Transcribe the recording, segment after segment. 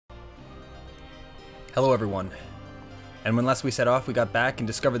Hello everyone. And when last we set off, we got back and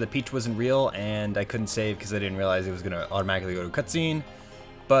discovered that Peach wasn't real, and I couldn't save because I didn't realize it was going to automatically go to cutscene.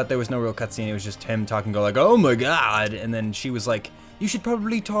 But there was no real cutscene, it was just him talking, go like, oh my god! And then she was like, you should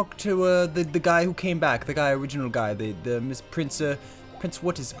probably talk to the guy who came back, the guy, original guy, the Miss Prince,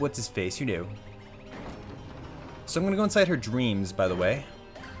 what's his face, you know. So I'm going to go inside her dreams, by the way.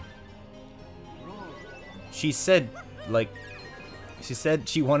 She said, like,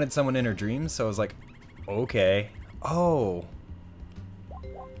 she wanted someone in her dreams, so I was like, okay. Oh.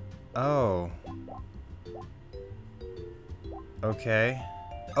 Oh. Okay.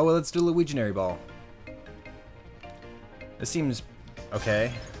 Oh, well, let's do Luigi ball. This seems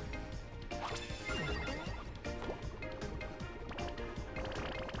okay.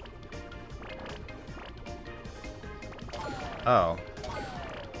 Oh.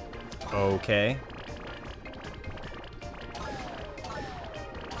 Okay.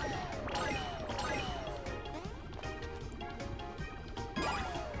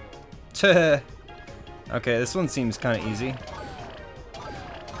 Okay, this one seems kind of easy.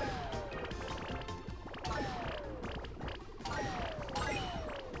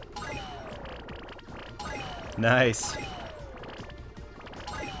 Nice.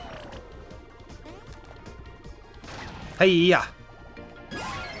 Hey-ya!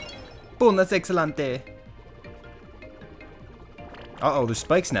 Boom, that's excelente. Uh-oh, there's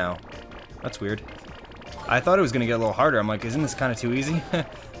spikes now. That's weird. I thought it was gonna get a little harder. I'm like, isn't this kind of too easy?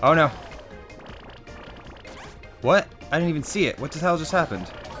 Oh no. What? I didn't even see it. What the hell just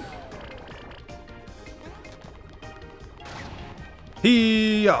happened?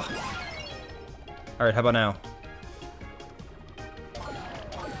 Hee-ya! Alright, how about now?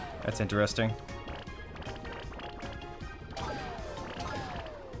 That's interesting.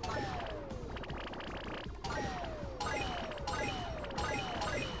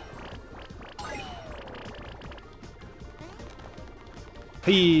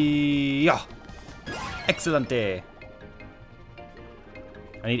 Hee-ya! Excelente!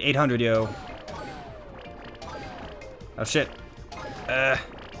 I need 800, yo. Oh shit.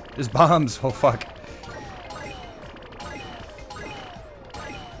 There's bombs. Oh fuck.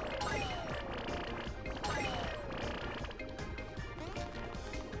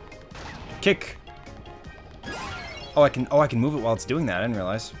 Kick. Oh, I can move it while it's doing that. I didn't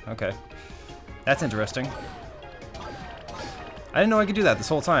realize. Okay. That's interesting. I didn't know I could do that this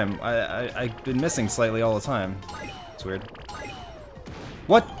whole time. I've been missing slightly all the time. It's weird.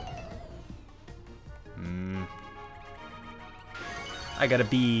 What? I gotta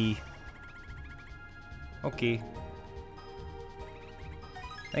be... Okay.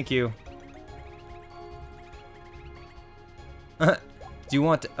 Thank you. Do you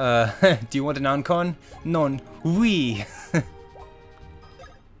want, do you want an non-con? Non. Oui.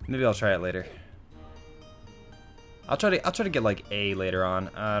 Maybe I'll try it later. I'll try to get like A later on.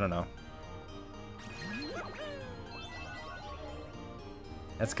 I don't know.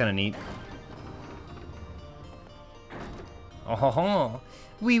 That's kind of neat. Oh ho ho.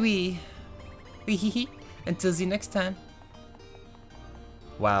 Wee wee. Wee hee hee. Until the next time.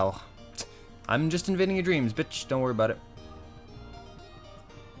 Wow. I'm just invading your dreams, bitch. Don't worry about it.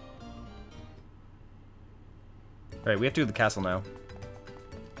 Alright, we have to do the castle now.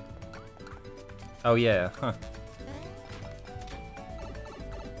 Oh yeah, huh.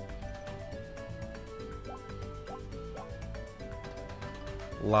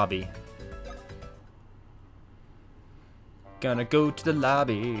 Lobby. Gonna go to the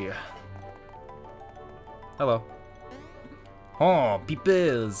lobby. Hello. Oh,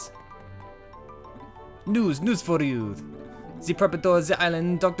 peoples. News for you. The preparator of the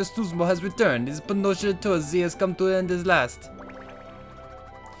island, Dr. Snoozmo, has returned. His promotion towards has come to an end at last.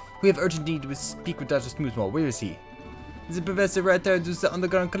 We have urgent need to speak with Dr. Snoozmo. Where is he? The professor right there to the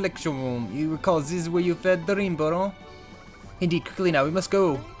underground collection room. You recall this is where you fed the rainbow, huh? Indeed, quickly now, we must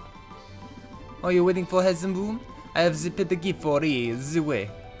go. Are you waiting for Heads and Boom? I have the pit gift for you, the way.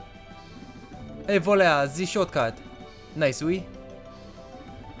 Et voila, the shortcut. Nice, oui?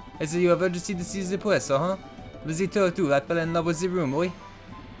 I say you have urgency to see the professor, huh? Visitor too, I fell in love with the room, oui?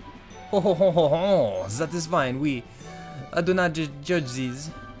 Ho ho ho ho ho, that is fine, oui. I do not judge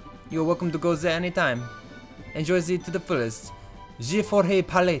these. You are welcome to go there anytime. Enjoy it to the fullest. Je forhe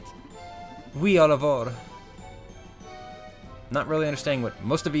palette. Oui, Oliver. Not really understanding what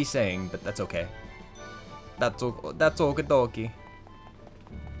most of he's saying, but that's okay. That's okie dokie.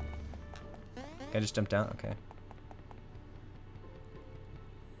 Can I just jump down? Okay.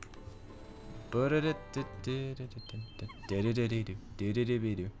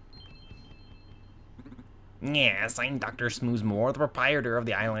 Yes, I'm Dr. Smoothmore, the proprietor of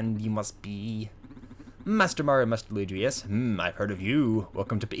the island. You must be. Master Mario, Master Luigi, yes? I've heard of you.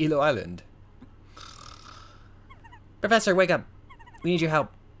 Welcome to pi-illow Island. Professor, wake up. We need your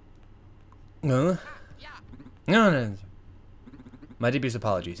help. No. No. My deepest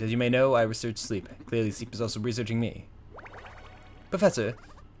apologies. As you may know, I research sleep. Clearly, sleep is also researching me. Professor,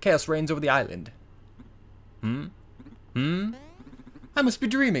 chaos reigns over the island. I must be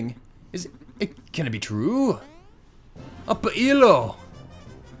dreaming. Can it be true? A pi-illow!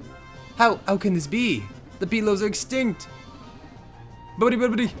 How can this be? The pi-illows are extinct. Buddy.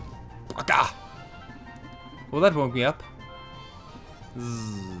 Baka. Well, that woke me up.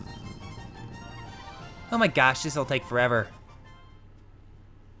 Oh my gosh, this'll take forever.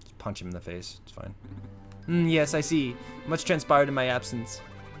 Just punch him in the face. It's fine. Yes, I see. Much transpired in my absence.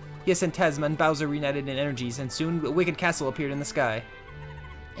 Yes, and Tasma and Bowser reunited in energies, and soon a wicked castle appeared in the sky.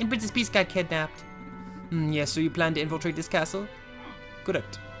 And Princess Peach got kidnapped. Yes, so you plan to infiltrate this castle?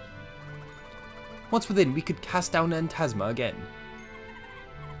 Correct. Once within, we could cast down Tasma again.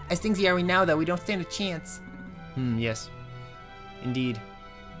 As things are right now, though, we don't stand a chance. Yes. Indeed.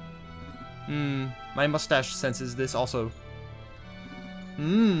 My mustache senses this also.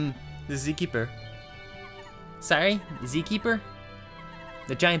 The Zkeeper. Sorry? The Zkeeper?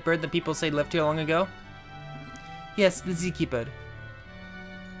 The giant bird that people say lived here long ago? Yes, the Zkeeper.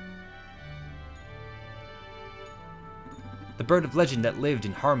 The bird of legend that lived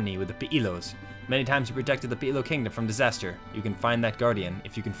in harmony with the pi-illows. Many times he protected the pi-illow kingdom from disaster. You can find that guardian,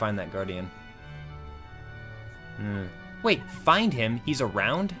 if you can find that guardian. Wait, find him? He's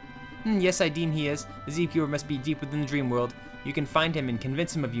around? Yes, I deem he is. The Zkeeper must be deep within the dream world. You can find him and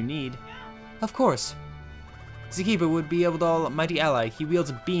convince him of your need. Of course. Zkeeper would be able to almighty ally. He wields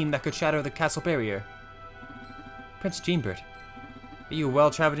a beam that could shatter the castle barrier. Prince Dreambird. Are you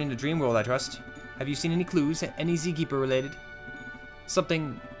well traveled in the dream world, I trust? Have you seen any clues? Any Zkeeper related?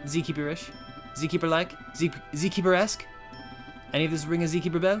 Something Zkeeper-ish? Zkeeper-like? Zkeeper-esque? Any of this ring a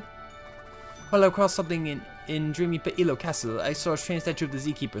Zkeeper bell? While I crossed something in dreamy pi-illow castle, I saw a strange statue of the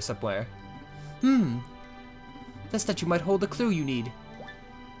Zkeeper somewhere. That statue might hold the clue you need.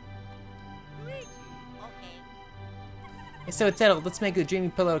 So it's settled. Let's make the dreamy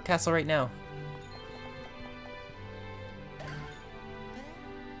pi-illow castle right now.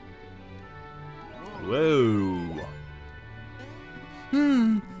 Whoa.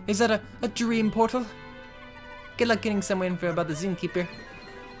 Is that a dream portal? Good luck getting some info about the Zkeeper.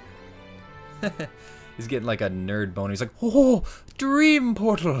 He's getting like a nerd boner. He's like, Oh, dream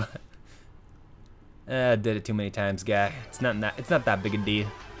portal. I did it too many times, guy. It's not that big a deal.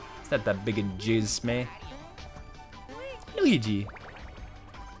 It's not that big a jizz, man. Luigi.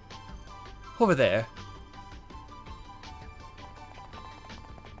 Over there.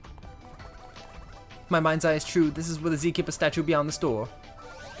 My mind's eye is true. This is where the Zkeeper statue beyond the store.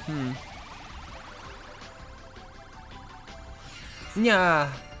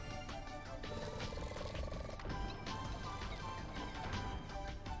 Yeah.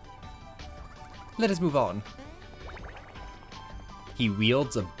 Let us move on. He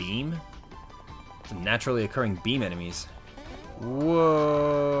wields a beam? Some naturally occurring beam enemies.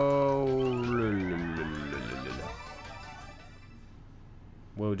 Whoa.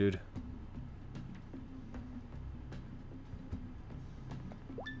 Whoa, dude.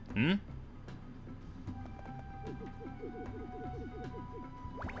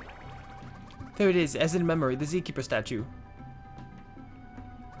 There it is, as in memory, the Zkeeper statue.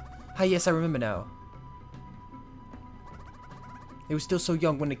 Ah, yes, I remember now. It was still so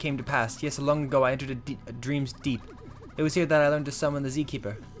young when it came to pass. Yes, long ago I entered a dream's deep. It was here that I learned to summon the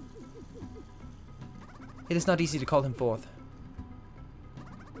Zkeeper. It is not easy to call him forth.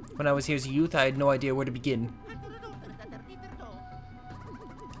 When I was here as a youth, I had no idea where to begin.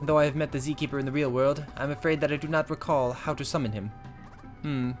 Though I have met the Zkeeper in the real world, I'm afraid that I do not recall how to summon him.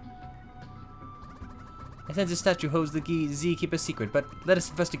 I sense the statue holds the Zkeeper's secret, but let us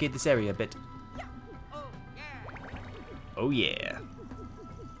investigate this area a bit. Oh yeah.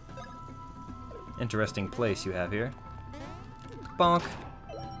 Interesting place you have here. Bonk.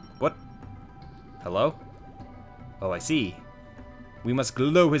 What? Hello? Oh, I see. We must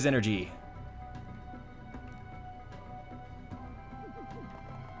glow his energy.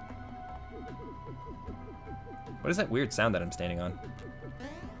 What is that weird sound that I'm standing on?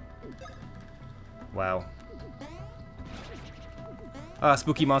 Wow. Ah,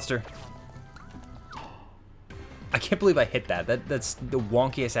 spooky monster. I can't believe I hit that. That's the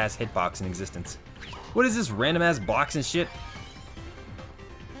wonkiest ass hitbox in existence. What is this random ass box and shit?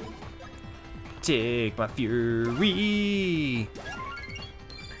 Take my fury.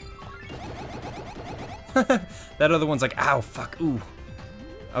 That other one's like, ow, fuck, ooh.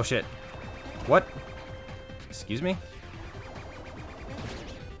 Oh shit. What? Excuse me?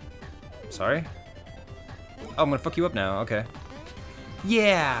 Sorry? Oh, I'm gonna fuck you up now. Okay.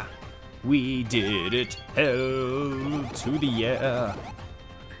 Yeah! We did it. Hell to the yeah.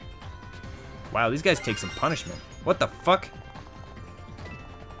 Wow, these guys take some punishment. What the fuck?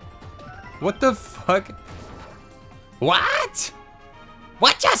 What the fuck? What?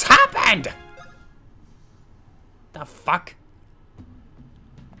 What just happened? The fuck?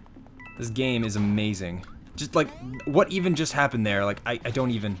 This game is amazing. Just like, what even just happened there? Like, I don't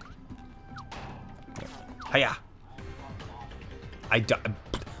even. Hiya.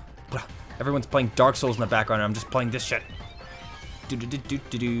 Everyone's playing Dark Souls in the background and I'm just playing this shit. Do do do do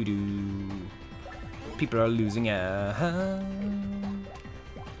do do do. People are losing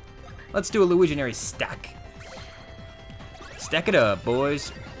Let's do a Luiginary stack. Stack it up,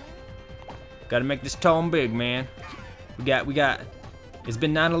 boys. Gotta make this tall and big, man. We got. It's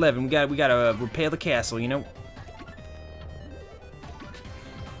been 9/11. We gotta repair the castle, you know.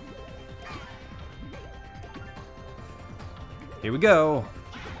 Here we go.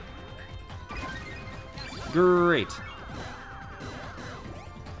 Great.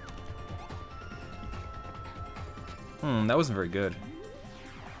 That wasn't very good.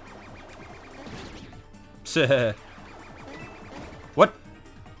 What?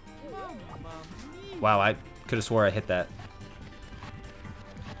 Wow, I could have swore I hit that.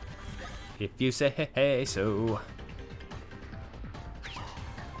 If you say so.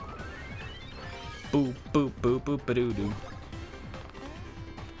 Boop, boop, boop, boop, ba doo doo.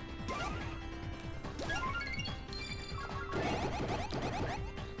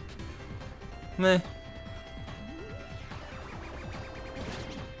 Meh.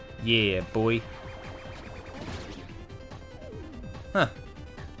 Yeah, boy. Huh.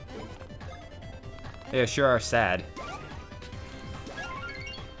 They sure are sad.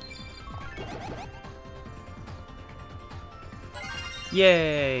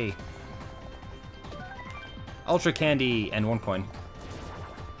 Yay! Ultra candy and 1 coin.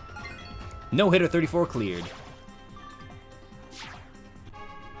 No hitter 34 cleared.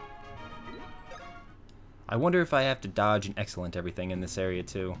 I wonder if I have to dodge and excellent everything in this area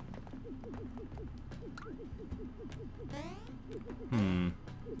too.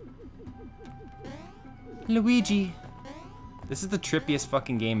 Luigi! This is the trippiest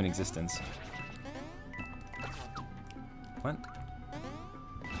fucking game in existence. What?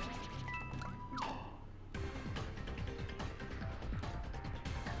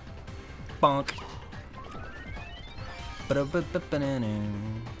 Bonk. Do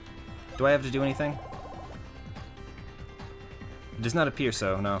I have to do anything? It does not appear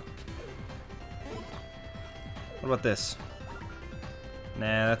so, no. What about this?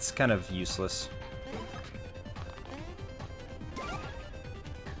 Nah, that's kind of useless.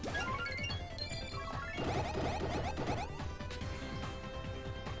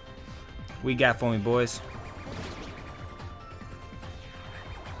 We got for me, boys.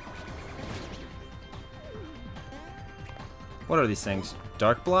 What are these things?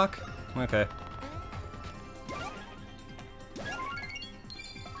 Dark block? Okay.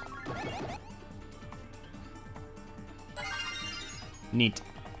 Neat.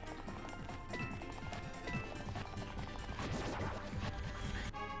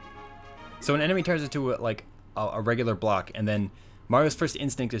 So an enemy turns into like a regular block, and then Mario's first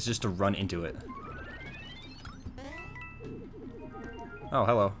instinct is just to run into it. Oh,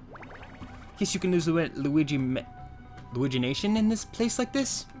 hello. Guess you can lose Luigination in this place like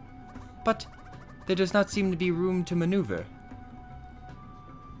this? But there does not seem to be room to maneuver.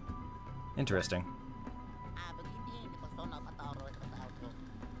 Interesting.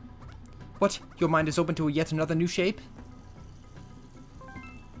 What? Your mind is open to yet another new shape?